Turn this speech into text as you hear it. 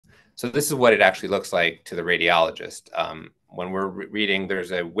So this is what it actually looks like to the radiologist. When we're reading,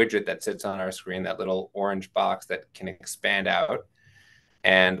 there's a widget that sits on our screen, that little orange box that can expand out.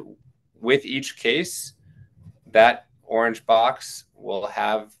 And with each case, that orange box will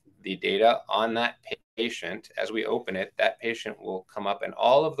have the data on that patient. As we open it, that patient will come up, and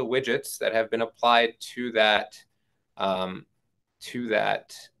all of the widgets that have been applied to that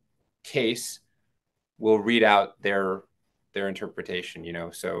case will read out their interpretation.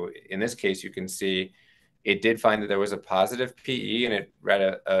 So in this case, you can see it did find that there was a positive PE, and it read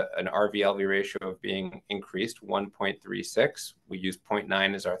an RV-LV ratio of being increased 1.36. We use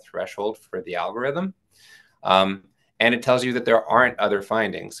 0.9 as our threshold for the algorithm. And it tells you that there aren't other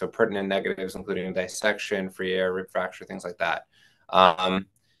findings, so pertinent negatives, including dissection, free air, rib fracture, things like that.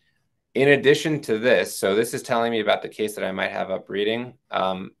 In addition to this, so this is telling me about the case that I might have up reading.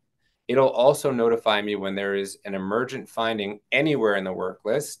 It'll also notify me when there is an emergent finding anywhere in the work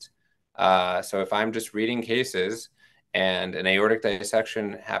list. So if I'm just reading cases and an aortic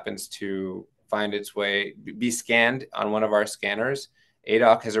dissection happens to find its way, be scanned on one of our scanners,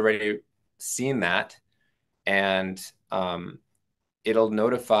 Aidoc has already seen that, and it'll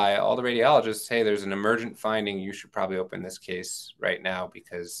notify all the radiologists, hey, there's an emergent finding. You should probably open this case right now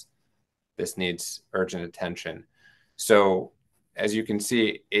because this needs urgent attention. So as you can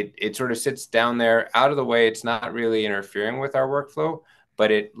see, it sort of sits down there out of the way. It's not really interfering with our workflow, but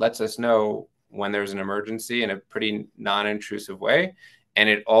it lets us know when there's an emergency in a pretty non-intrusive way. And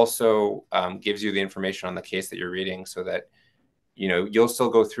it also gives you the information on the case that you're reading, so that you'll still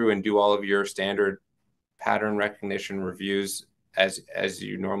go through and do all of your standard pattern recognition reviews as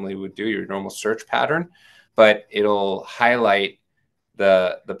you normally would do, your normal search pattern, but it'll highlight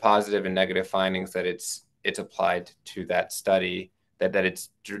the positive and negative findings that it's applied to that study, that it's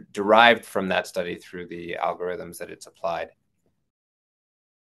derived from that study through the algorithms that it's applied.